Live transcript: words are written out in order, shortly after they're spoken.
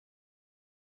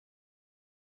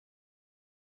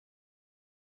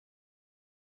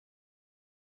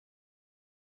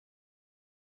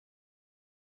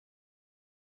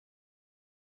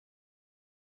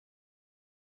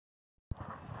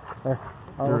Hey,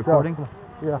 You're recording? Go.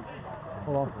 Yeah.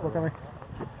 Hold on. Look at me.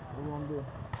 What do you want to do?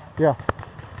 Yeah.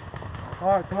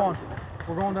 Alright, come on.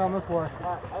 We're going down this way. Alright,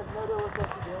 I know there was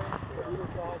supposed to be either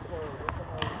side, so we're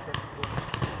somewhere we're supposed to be.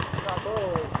 Not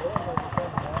though, it's going like it's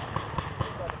done that.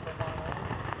 It's got to come on over.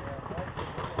 Yeah, that's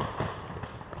good.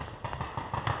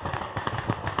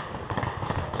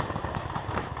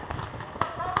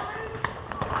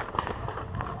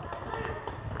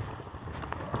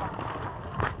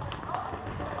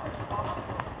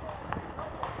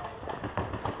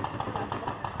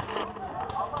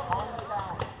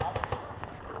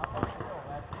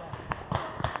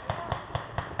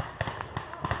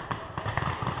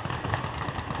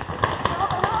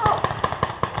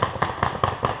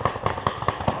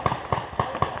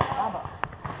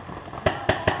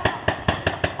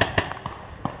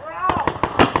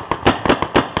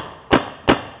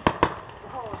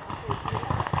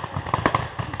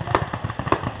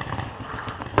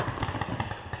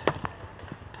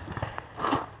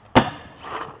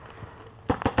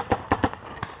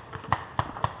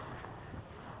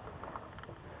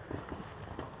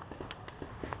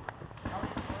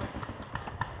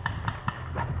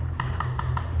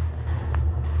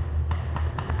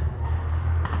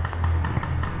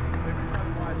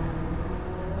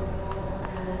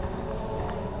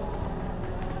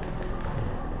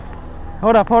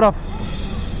 Hold up, hold up.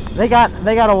 They got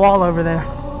a wall over there.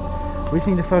 We just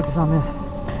need to focus on this.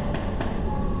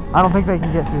 I don't think they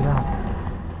can get through that.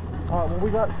 Alright, well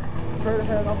we got straight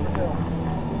ahead up the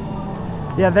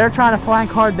hill. Yeah, they're trying to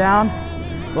flank hard down.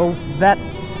 Well, that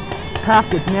path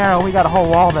gets narrow. We got a whole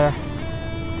wall there.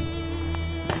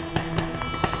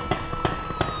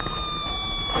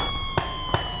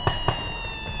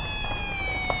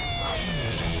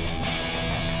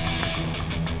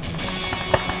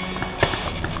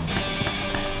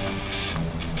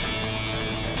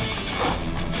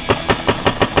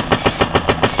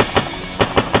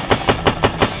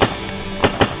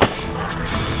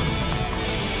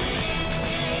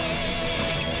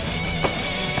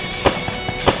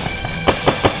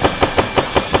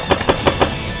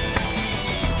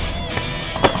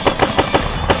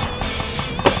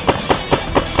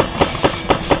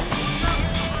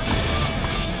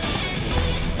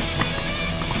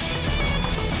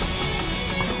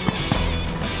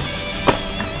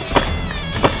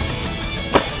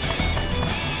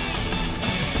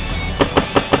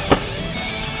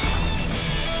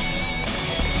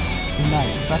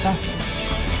 Nice, got that?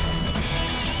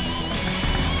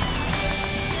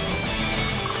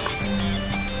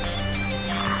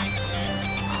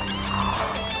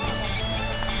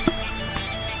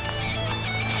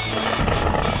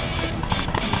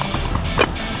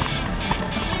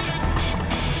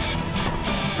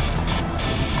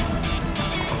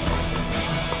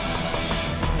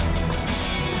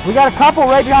 We got a couple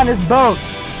right behind this boat.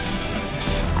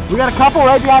 We got a couple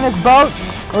right behind this boat,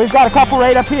 and we've got a couple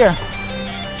right up here.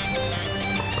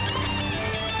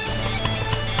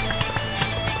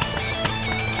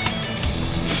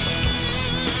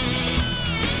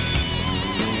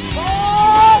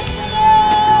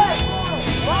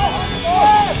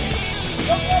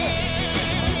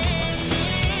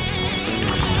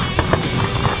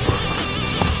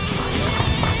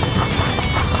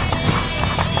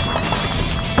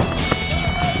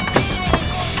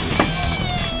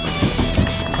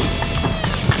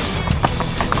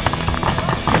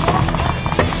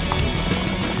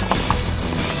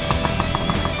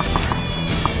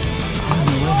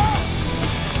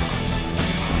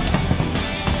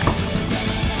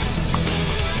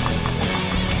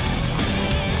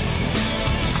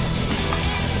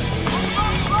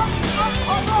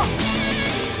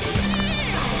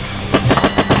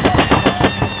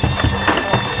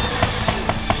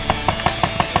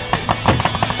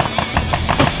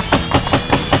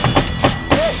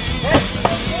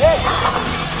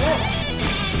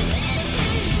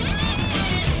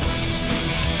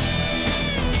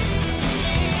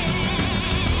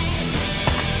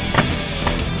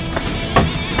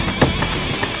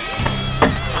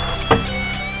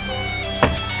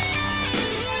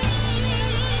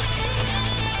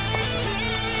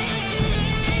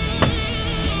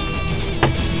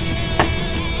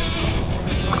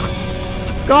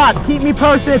 God, keep me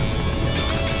posted.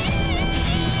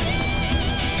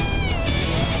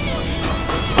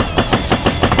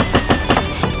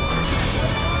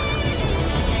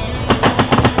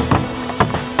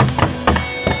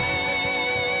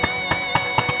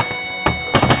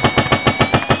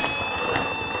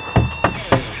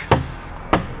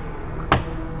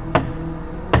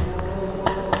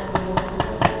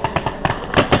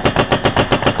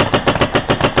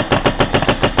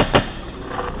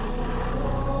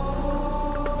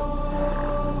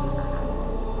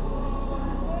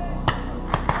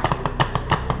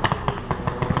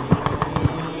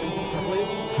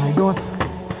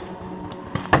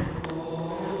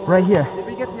 Right here. Did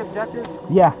we get the objective?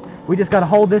 Yeah, we just gotta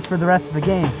hold this for the rest of the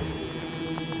game.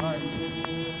 Alright.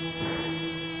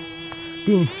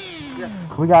 Dean, Yeah.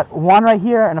 we got one right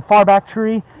here and a far back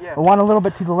tree, Yeah. and one a little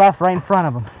bit to the left right in front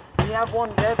of him. We have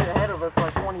one dead ahead of us,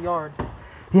 like 20 yards.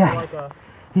 Yeah, Like a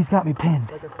he's got me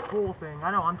pinned. school thing.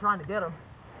 I know, I'm trying to get him.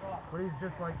 But he's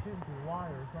just like shooting through wire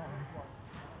or something.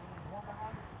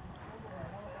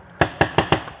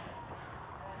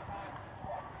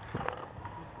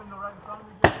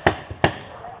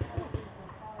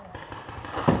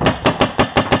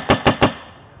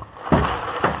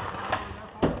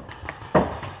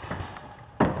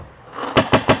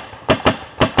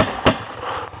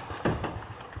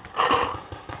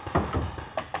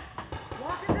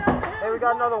 Hey, we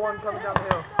got another one coming down the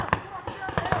hill.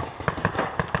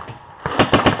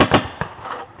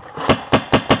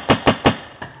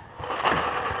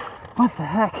 What the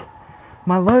heck?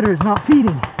 My loader is not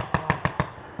feeding.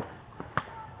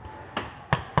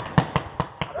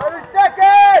 30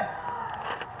 seconds!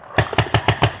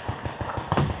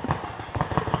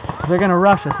 They're gonna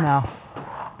rush us now.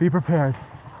 Be prepared.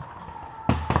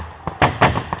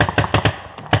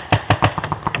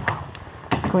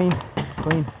 Clean,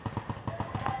 clean.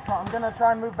 I'm gonna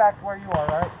try and move back to where you are,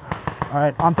 right?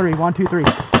 Alright, on three. 1, 2, 3.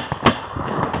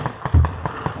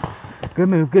 Good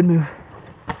move, good move.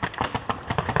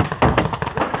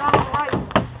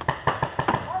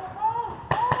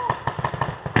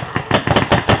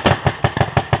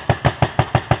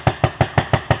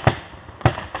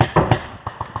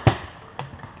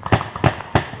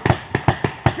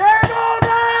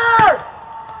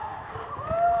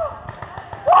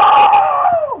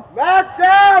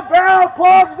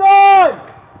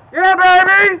 Yeah,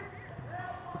 baby!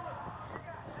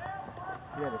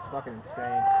 Yeah, that's fucking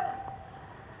insane.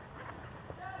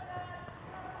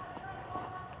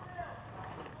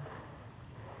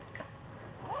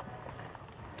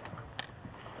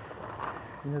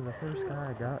 You know, the first guy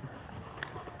I got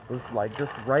was like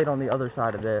just right on the other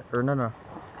side of it. Or no.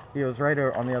 He was right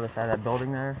on the other side of that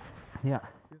building there. Yeah.